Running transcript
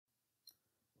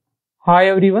Hi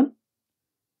everyone.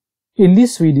 In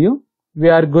this video, we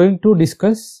are going to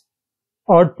discuss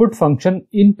output function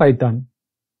in Python.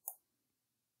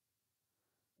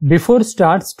 Before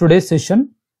starts today's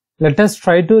session, let us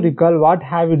try to recall what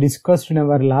have we discussed in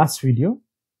our last video.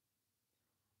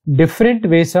 Different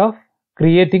ways of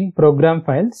creating program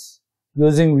files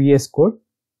using VS Code.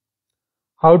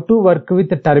 How to work with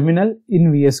the terminal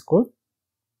in VS Code.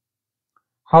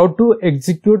 How to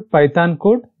execute Python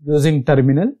code using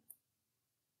terminal.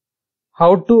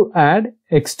 How to add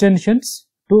extensions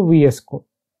to VS Code.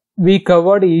 We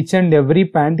covered each and every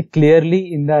point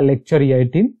clearly in the lecture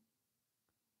 18.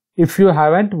 If you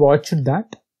haven't watched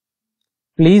that,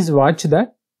 please watch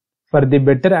that for the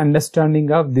better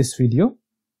understanding of this video.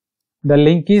 The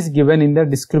link is given in the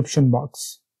description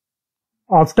box.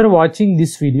 After watching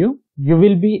this video, you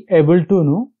will be able to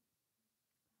know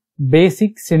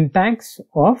basic syntax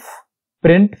of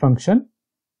print function,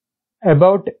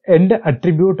 about end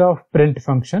attribute of print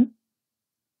function,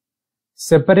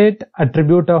 separate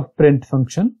attribute of print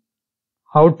function,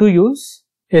 how to use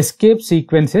escape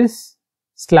sequences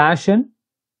 /n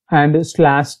and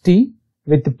 /t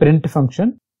with print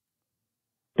function,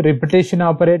 repetition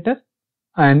operator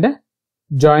and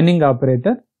joining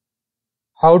operator,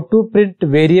 how to print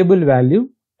variable value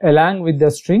along with the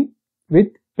string with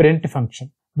print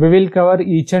function. We will cover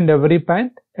each and every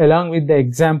point along with the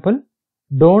example.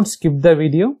 Don't skip the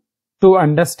video to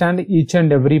understand each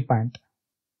and every point.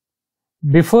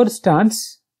 Before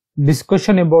starts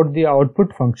discussion about the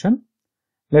output function,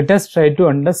 let us try to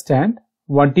understand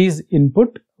what is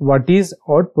input, what is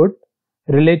output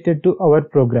related to our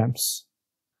programs.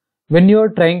 When you are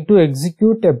trying to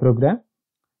execute a program,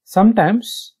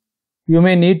 sometimes you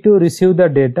may need to receive the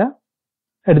data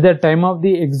at the time of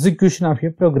the execution of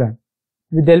your program.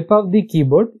 With the help of the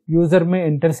keyboard, user may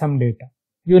enter some data.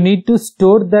 You need to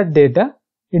store that data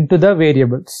into the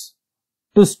variables.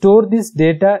 To store this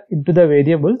data into the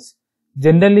variables,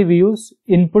 generally we use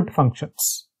input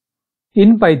functions.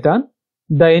 In Python,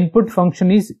 the input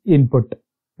function is input.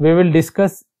 We will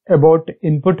discuss about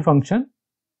input function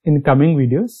in coming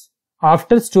videos.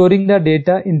 After storing the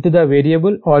data into the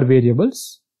variable or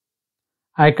variables,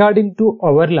 according to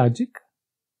our logic,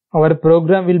 our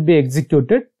program will be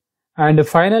executed and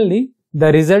finally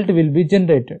the result will be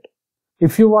generated.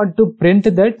 If you want to print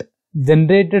that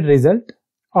generated result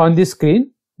on the screen,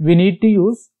 we need to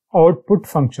use output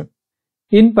function.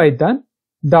 In Python,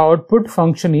 the output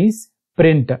function is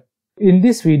print. In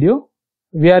this video,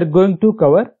 we are going to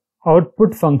cover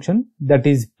output function, that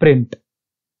is print.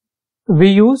 We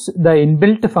use the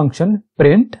inbuilt function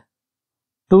print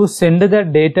to send the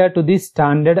data to the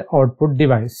standard output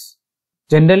device.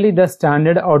 Generally, the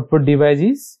standard output device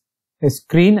is a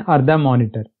screen or the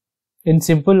monitor. In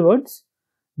simple words,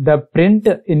 the print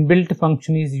inbuilt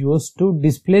function is used to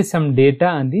display some data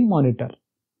on the monitor.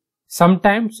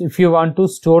 Sometimes if you want to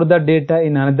store the data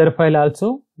in another file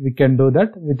also, we can do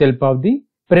that with help of the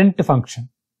print function.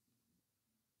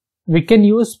 We can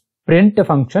use print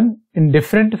function in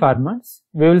different formats.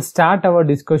 We will start our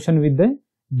discussion with the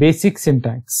basic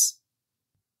syntax.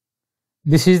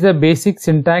 This is the basic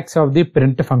syntax of the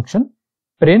print function.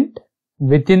 Print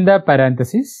within the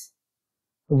parenthesis,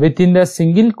 within the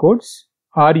single quotes,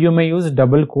 or you may use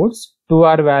double quotes, two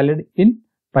are valid in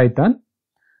Python,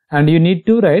 and you need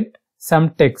to write some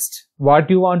text, what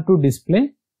you want to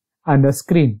display on the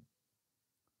screen.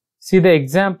 See the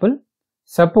example.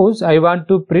 Suppose I want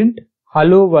to print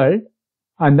hello world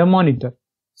on the monitor.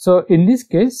 So in this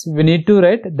case, we need to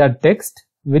write the text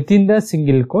within the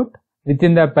single quote,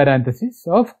 within the parenthesis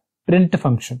of print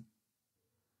function.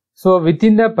 So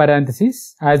within the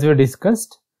parenthesis, as we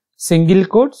discussed, single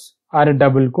quotes or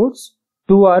double quotes,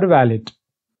 two are valid.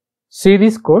 See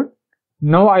this code.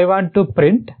 Now I want to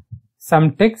print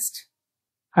some text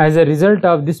as a result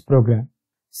of this program.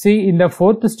 See, in the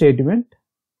fourth statement,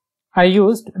 I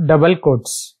used double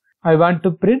quotes. I want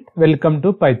to print welcome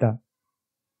to Python.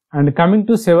 And coming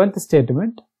to seventh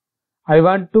statement, I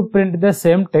want to print the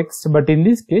same text, but in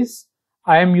this case,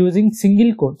 I am using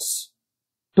single quotes.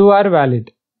 Two are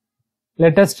valid.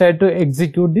 Let us try to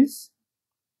execute this.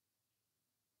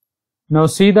 Now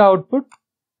see the output.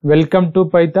 Welcome to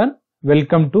Python,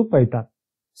 welcome to Python.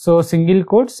 So single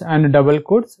quotes and double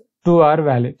quotes, two are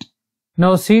valid.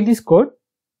 Now see this code.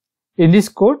 In this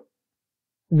code,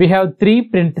 we have three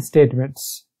print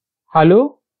statements.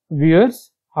 Hello viewers,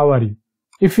 how are you?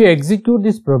 If you execute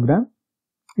this program,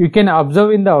 you can observe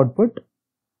in the output,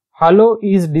 hello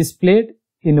is displayed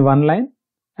in one line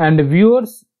and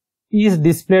viewers is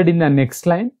displayed in the next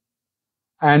line,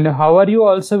 and how are you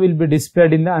also will be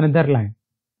displayed in the another line.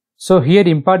 So here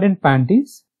important point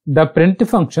is the print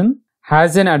function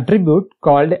has an attribute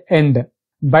called end.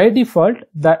 By default,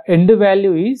 the end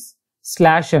value is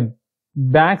 /n,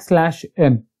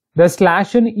 \n. The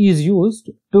 /n is used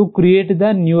to create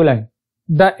the new line.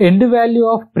 The end value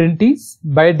of print is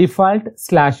by default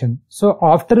 /n. So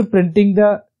after printing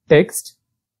the text,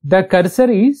 the cursor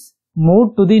is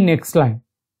moved to the next line.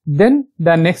 Then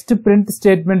the next print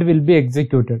statement will be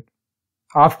executed.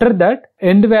 After that,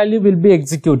 end value will be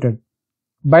executed.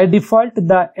 By default,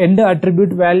 the end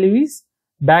attribute value is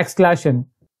 \n.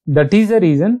 That is the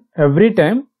reason every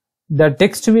time the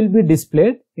text will be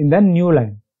displayed in the new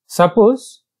line.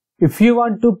 Suppose if you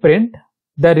want to print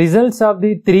the results of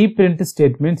the 3 print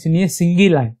statements in a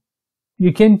single line,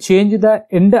 you can change the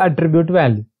end attribute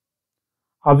value.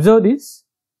 Observe this.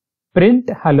 Print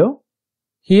hello.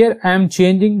 Here I am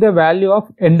changing the value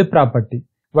of end property.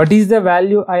 What is the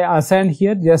value I assigned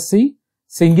here? Just see,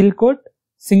 single quote,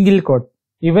 single quote.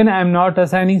 Even I am not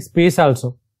assigning space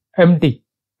also. Empty.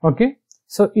 Okay.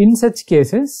 So in such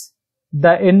cases,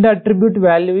 the end attribute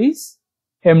value is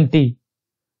empty.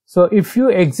 So if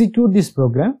you execute this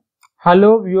program,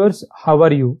 hello viewers, how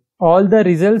are you? All the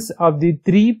results of the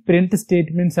 3 print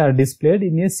statements are displayed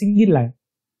in a single line.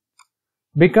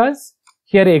 Because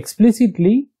here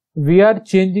explicitly we are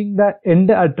changing the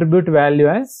end attribute value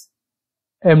as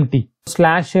empty.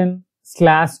 /n,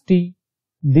 /t,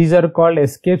 these are called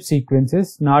escape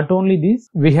sequences. Not only these,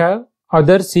 we have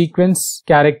other sequence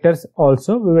characters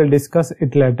also. We will discuss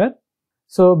it later.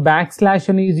 So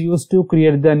 \n is used to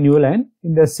create the new line.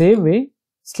 In the same way,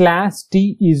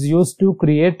 /t is used to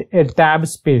create a tab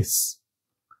space.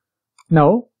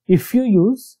 Now, if you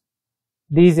use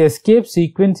these escape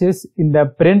sequences in the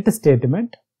print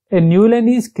statement, a new line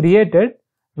is created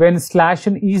when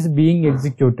 /n is being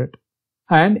executed,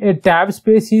 and a tab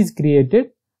space is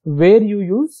created where you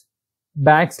use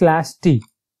 \t.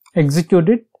 Execute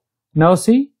it. Now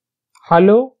see,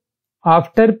 hello.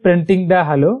 After printing the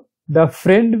hello, the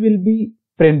friend will be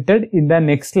printed in the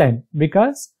next line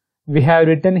because we have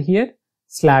written here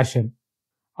 /n.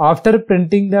 After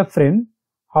printing the friend,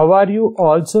 how are you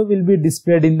also will be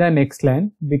displayed in the next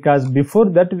line because before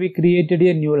that we created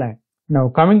a new line. Now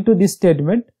coming to this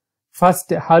statement,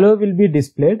 first hello will be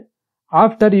displayed.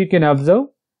 After you can observe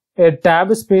a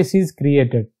tab space is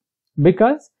created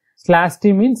because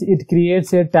 /t means it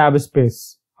creates a tab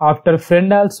space. After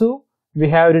friend also we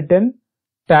have written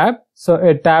tab, so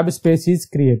a tab space is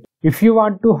created. If you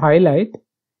want to highlight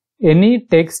any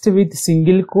text with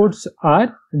single quotes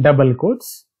or double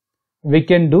quotes, we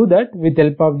can do that with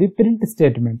help of the print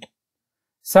statement.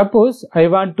 Suppose I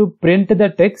want to print the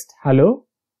text hello,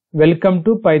 welcome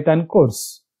to Python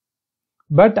course,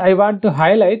 but I want to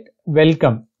highlight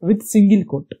welcome with single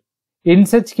quote. In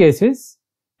such cases,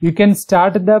 you can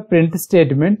start the print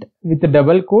statement with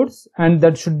double quotes and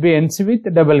that should be ends with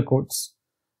double quotes.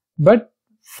 But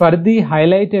for the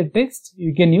highlighted text,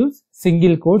 you can use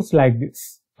single quotes like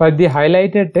this. For the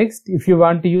highlighted text, if you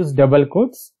want to use double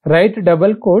quotes, write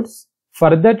double quotes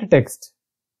for that text.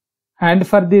 And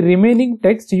for the remaining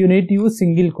text, you need to use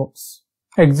single quotes.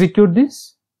 Execute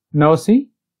this. Now see,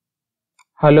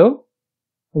 hello,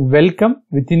 welcome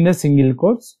within the single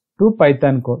quotes to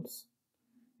Python course.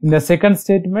 In the second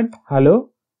statement,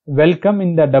 hello, welcome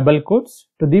in the double quotes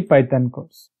to the Python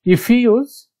course. If you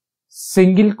use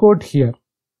single quote here,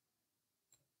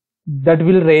 that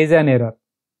will raise an error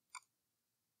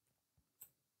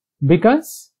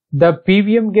because the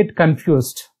PVM get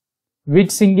confused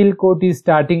which single quote is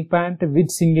starting point,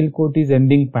 which single quote is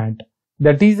ending point.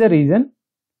 That is the reason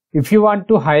if you want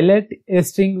to highlight a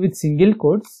string with single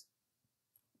quotes,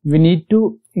 we need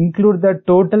to include the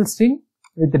total string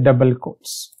with double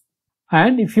quotes.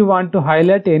 And if you want to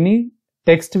highlight any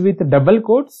text with double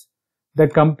quotes, the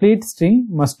complete string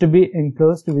must be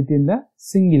enclosed within the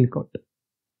single quote.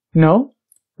 Now,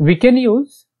 we can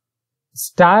use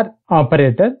star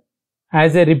operator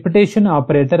as a repetition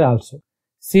operator also.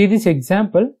 See this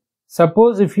example.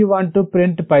 Suppose if you want to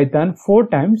print Python 4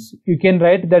 times, you can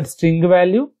write that string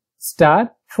value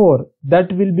 *4.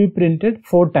 That will be printed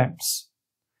 4 times.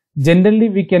 Generally,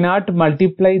 we cannot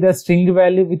multiply the string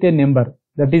value with a number.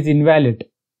 That is invalid.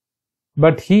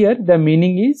 But here the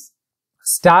meaning is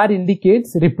star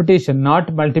indicates repetition,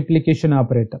 not multiplication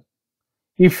operator.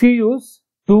 If you use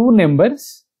 2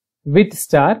 numbers with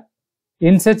star,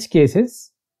 in such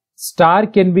cases, star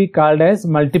can be called as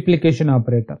multiplication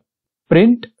operator.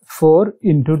 Print 4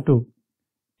 into 2.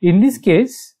 In this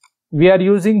case, we are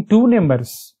using 2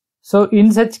 numbers. So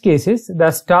in such cases,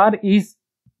 the star is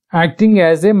acting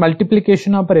as a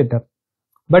multiplication operator.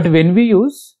 But when we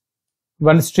use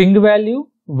one string value,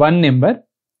 one number,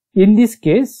 in this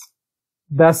case,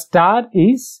 the star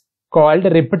is called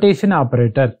repetition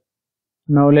operator.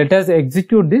 Now let us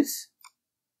execute this.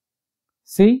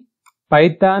 See,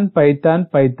 Python, Python,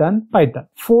 Python, Python.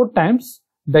 4 times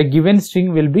the given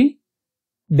string will be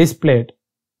displayed.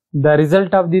 The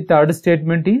result of the third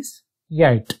statement is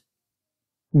 8.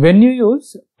 When you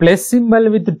use plus symbol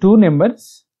with 2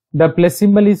 numbers, the plus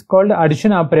symbol is called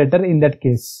addition operator in that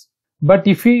case. But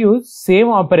if you use same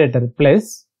operator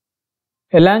plus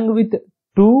along with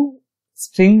 2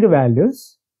 string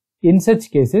values, in such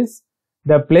cases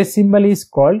the plus symbol is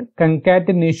called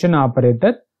concatenation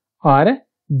operator or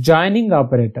joining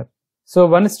operator. So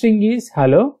one string is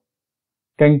hello,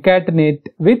 concatenate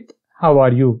with how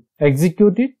are you.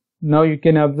 Execute it. Now you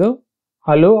can observe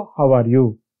hello, how are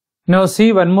you. Now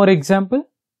see one more example.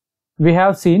 We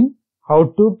have seen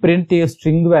how to print a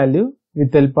string value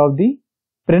with help of the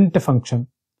print function.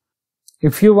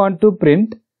 If you want to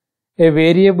print a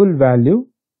variable value,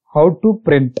 how to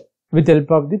print with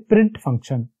help of the print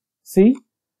function. See,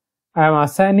 I am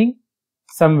assigning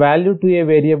some value to a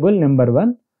variable number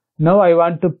 1. Now I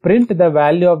want to print the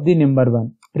value of the number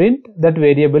 1. Print that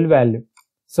variable value.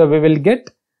 So we will get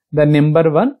the number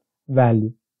 1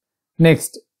 value.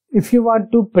 Next, if you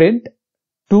want to print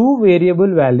 2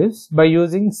 variable values by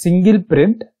using single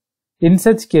print, in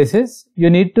such cases you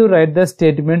need to write the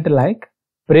statement like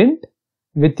print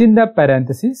within the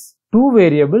parenthesis 2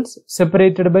 variables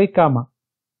separated by comma.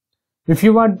 If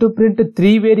you want to print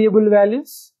 3 variable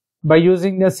values by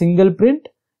using the single print,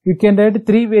 you can write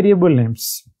 3 variable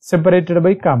names separated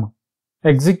by comma.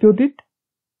 Execute it.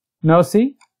 Now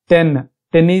see 10.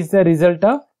 10 is the result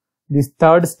of this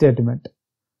third statement.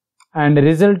 And the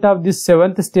result of this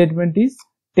 7th statement is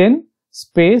 10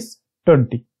 space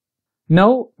 20.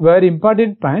 Now very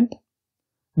important point,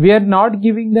 we are not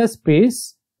giving the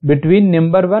space between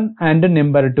number 1 and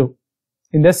number 2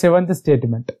 in the 7th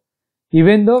statement,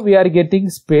 even though we are getting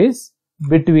space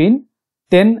between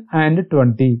 10 and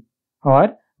 20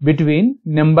 or between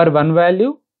number 1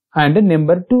 value and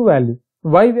number 2 value.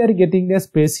 Why we are getting the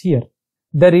space here?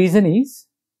 The reason is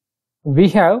we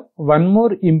have one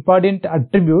more important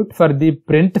attribute for the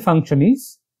print function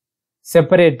is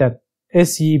separator,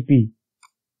 SEP.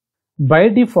 By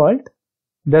default,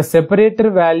 the separator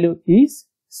value is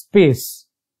space.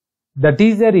 That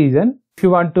is the reason if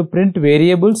you want to print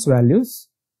variables values,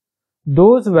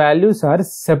 those values are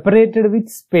separated with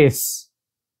space.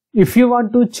 If you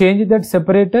want to change that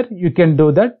separator, you can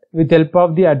do that with help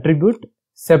of the attribute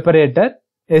separator,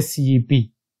 SEP.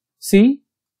 See,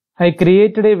 I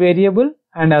created a variable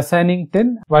and assigning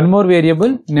 10. One more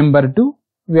variable, number 2,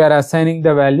 we are assigning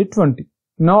the value 20.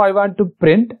 Now I want to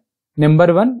print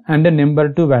number 1 and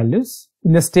number 2 values.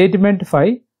 In the statement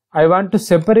 5, I want to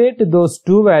separate those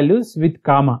 2 values with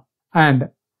comma. And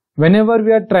whenever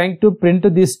we are trying to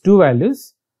print these 2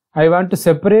 values, I want to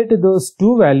separate those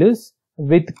 2 values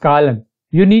with colon.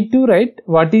 You need to write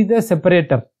what is the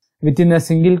separator. Within a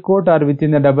single quote or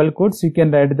within a double quotes, you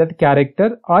can write that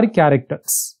character or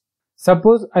characters.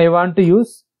 Suppose I want to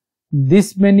use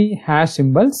this many hash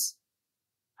symbols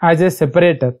as a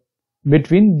separator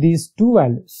between these 2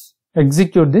 values.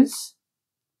 Execute this.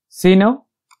 See now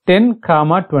 10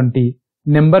 comma 20.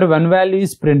 Number 1 value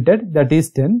is printed, that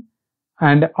is 10,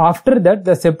 and after that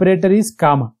the separator is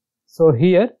comma. So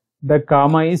here the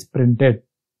comma is printed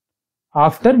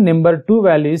after number 2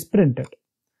 value is printed.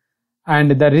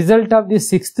 And the result of the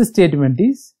 6th statement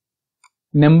is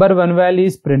number 1 value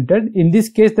is printed. In this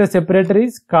case the separator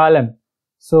is colon.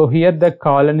 So here the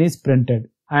colon is printed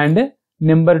and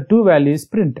number 2 value is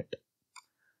printed.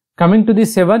 Coming to the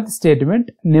 7th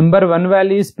statement, number 1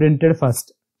 value is printed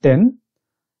first, 10.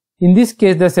 In this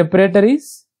case the separator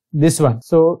is this one.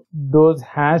 So those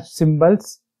hash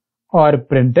symbols are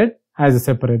printed as a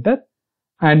separator,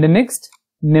 and next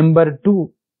number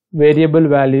 2 variable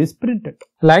value is printed.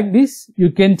 Like this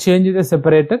you can change the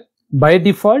separator. By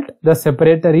default the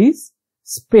separator is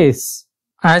space.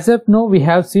 As of now we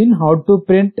have seen how to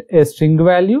print a string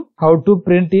value, how to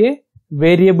print a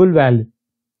variable value.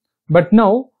 But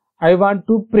now I want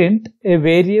to print a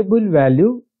variable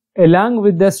value along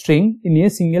with the string in a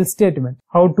single statement.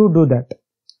 How to do that?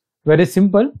 Very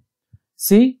simple.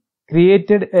 See,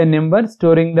 created a number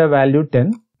storing the value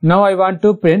 10. Now I want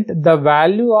to print the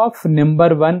value of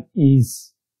number 1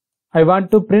 is. I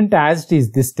want to print as it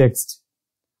is this text.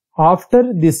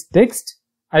 After this text,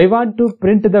 I want to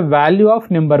print the value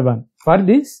of number 1. For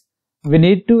this, we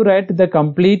need to write the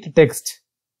complete text.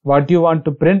 What you want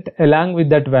to print along with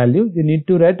that value, you need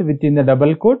to write within the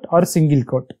double quote or single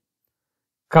quote.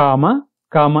 Comma,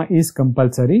 comma is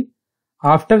compulsory.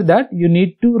 After that, you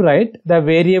need to write the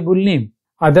variable name.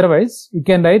 Otherwise, you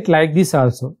can write like this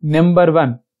also. Number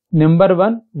 1. number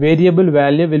 1 variable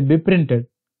value will be printed,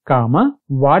 comma,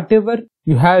 whatever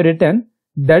you have written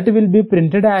that will be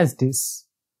printed as it is.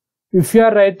 If you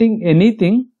are writing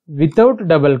anything without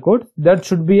double quotes, that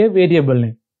should be a variable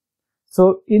name.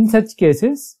 So in such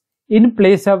cases, in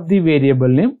place of the variable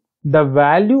name, the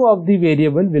value of the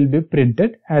variable will be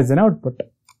printed as an output.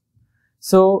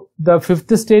 So the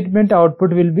fifth statement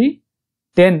output will be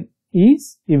 10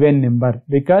 is even number,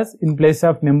 because in place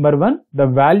of number 1, the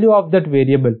value of that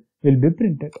variable will be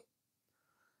printed.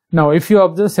 Now if you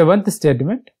observe seventh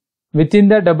statement, within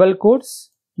the double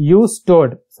quotes you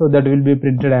stored, so that will be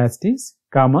printed as it is,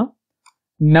 comma,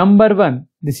 number 1,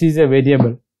 this is a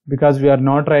variable because we are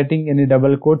not writing any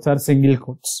double quotes or single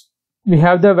quotes. We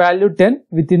have the value 10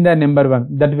 within the number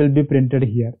 1, that will be printed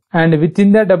here, and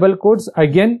within the double quotes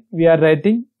again we are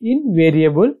writing in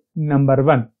variable number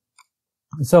 1.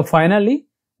 So finally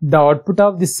the output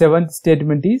of the seventh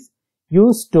statement is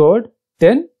you stored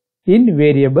 10 in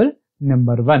variable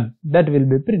number 1, that will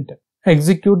be printed.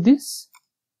 Execute this.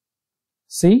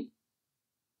 See,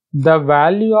 the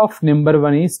value of number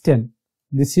 1 is 10.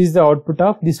 This is the output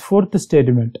of this fourth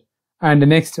statement. And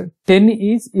next, 10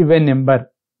 is even number.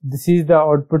 This is the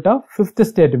output of fifth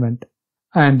statement.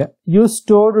 And you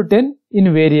stored 10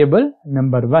 in variable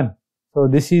number 1. So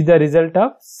this is the result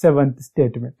of seventh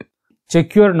statement.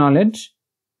 Check your knowledge,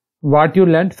 what you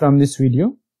learned from this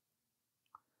video.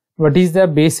 What is the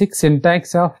basic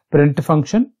syntax of print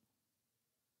function?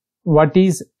 What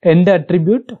is end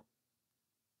attribute?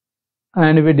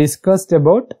 And we discussed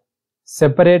about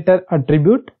separator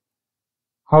attribute,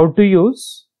 how to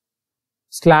use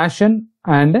 /n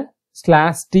and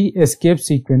 /t escape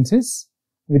sequences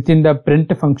within the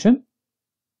print function,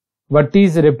 what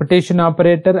is repetition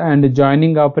operator and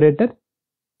joining operator,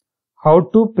 how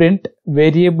to print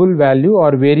variable value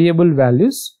or variable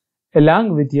values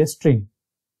along with a string.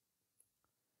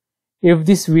 If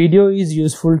this video is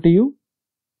useful to you,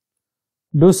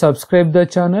 do subscribe the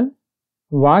channel,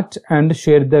 watch and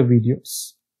share the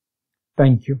videos.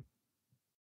 Thank you.